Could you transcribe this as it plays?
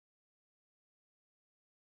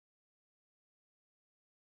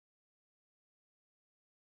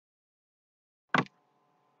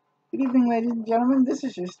Good evening, ladies and gentlemen. This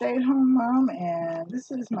is your stay-at-home mom, and this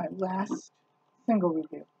is my last single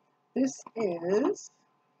review. This is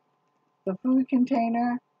the food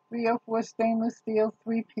container 304 stainless steel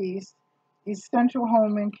 3-piece essential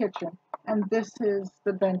home and kitchen, and this is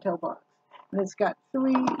the Bento box. And it's got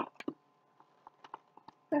three. What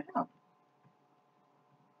the hell?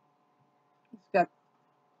 It's got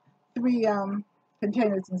three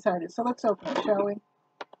containers inside it. So let's open it, shall we?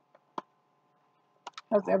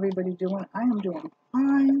 How's everybody doing? I am doing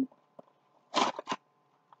fine.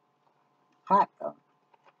 Hot though.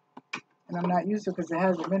 And I'm not used to it because it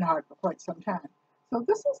hasn't been hot for quite some time. So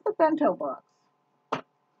this is the Bento box.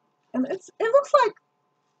 And it looks like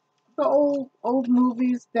the old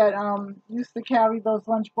movies that used to carry those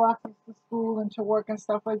lunch boxes to school and to work and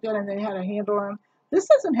stuff like that, and they had a handle on them. This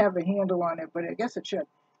doesn't have a handle on it, but I guess it should.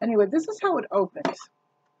 Anyway, this is how it opens.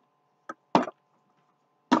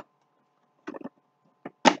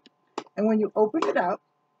 And when you open it up,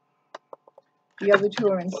 the other two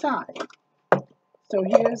are inside. So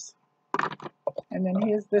here's, and then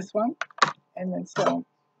here's this one. And then so,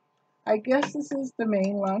 I guess this is the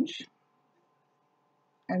main lunch.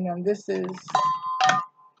 And then this is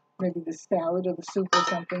maybe the salad or the soup or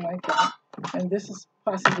something like that. And this is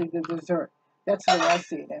possibly the dessert. That's the way I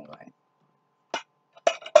see it anyway.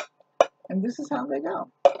 And this is how they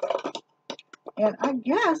go. And I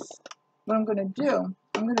guess what I'm going to do,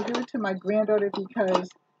 I'm going to give it to my granddaughter because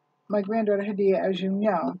my granddaughter Hadia, as you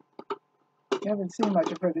know, you haven't seen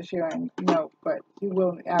much of her this year, and but you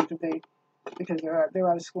will after because they're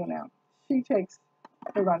out of school now. She takes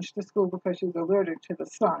her lunch to school because she's allergic to the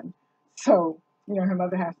sun. So, her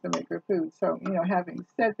mother has to make her food. So, having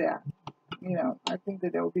said that, I think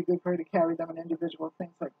that it would be good for her to carry them in individual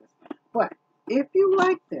things like this. But if you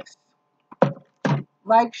like this,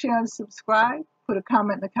 like, share, and subscribe. Put a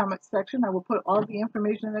comment in the comment section. I will put all the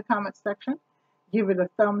information in the comment section. Give it a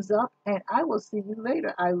thumbs up, and I will see you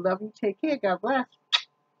later. I love you. Take care. God bless.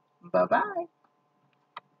 Bye-bye.